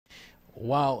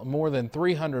While more than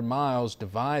 300 miles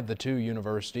divide the two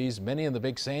universities, many in the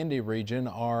Big Sandy region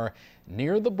are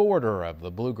near the border of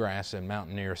the Bluegrass and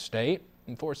Mountaineer State.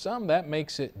 And for some, that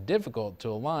makes it difficult to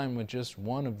align with just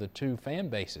one of the two fan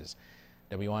bases.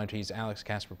 WYMT's Alex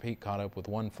Casper-Peak caught up with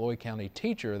one Floyd County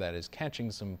teacher that is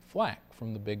catching some flack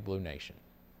from the Big Blue Nation.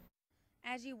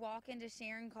 As you walk into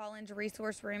Sharon Collins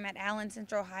Resource Room at Allen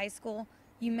Central High School,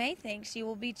 you may think she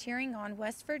will be cheering on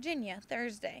West Virginia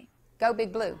Thursday. Go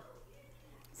Big Blue.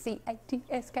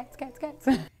 C-A-T-S, cats, cats, cats.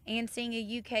 And seeing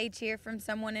a UK cheer from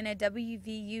someone in a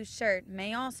WVU shirt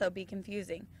may also be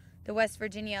confusing. The West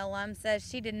Virginia alum says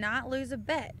she did not lose a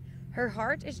bet. Her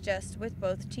heart is just with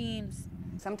both teams.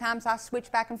 Sometimes I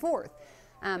switch back and forth.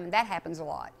 That happens a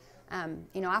lot.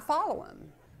 I follow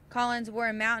them. Collins wore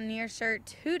a Mountaineer shirt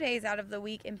 2 days out of the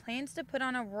week and plans to put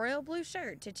on a royal blue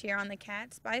shirt to cheer on the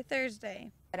Cats by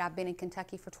Thursday. But I've been in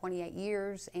Kentucky for 28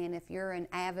 years, and if you're an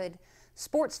avid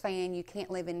sports fan, you can't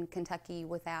live in Kentucky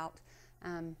without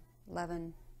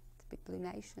loving the Big Blue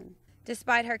Nation.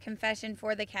 Despite her confession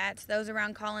for the Cats, those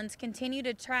around Collins continue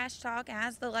to trash talk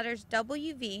as the letters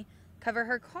WV cover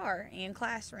her car and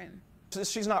classroom.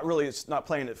 She's not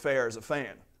playing it fair as a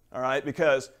fan, all right?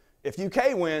 Because if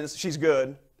UK wins, she's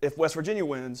good. If West Virginia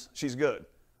wins, she's good.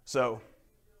 So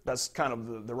that's kind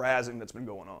of the razzing that's been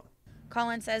going on.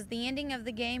 Collins says the ending of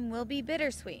the game will be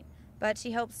bittersweet, but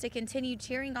she hopes to continue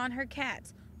cheering on her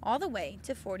Cats all the way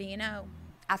to 40-0.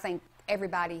 I think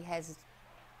everybody has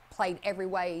played every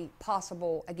way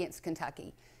possible against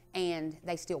Kentucky, and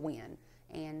they still win,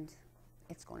 and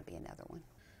it's going to be another one.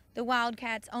 The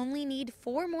Wildcats only need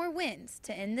 4 more wins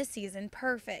to end the season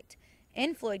perfect.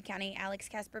 In Floyd County, Alex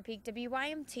Casper-Peak,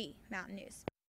 WYMT Mountain News.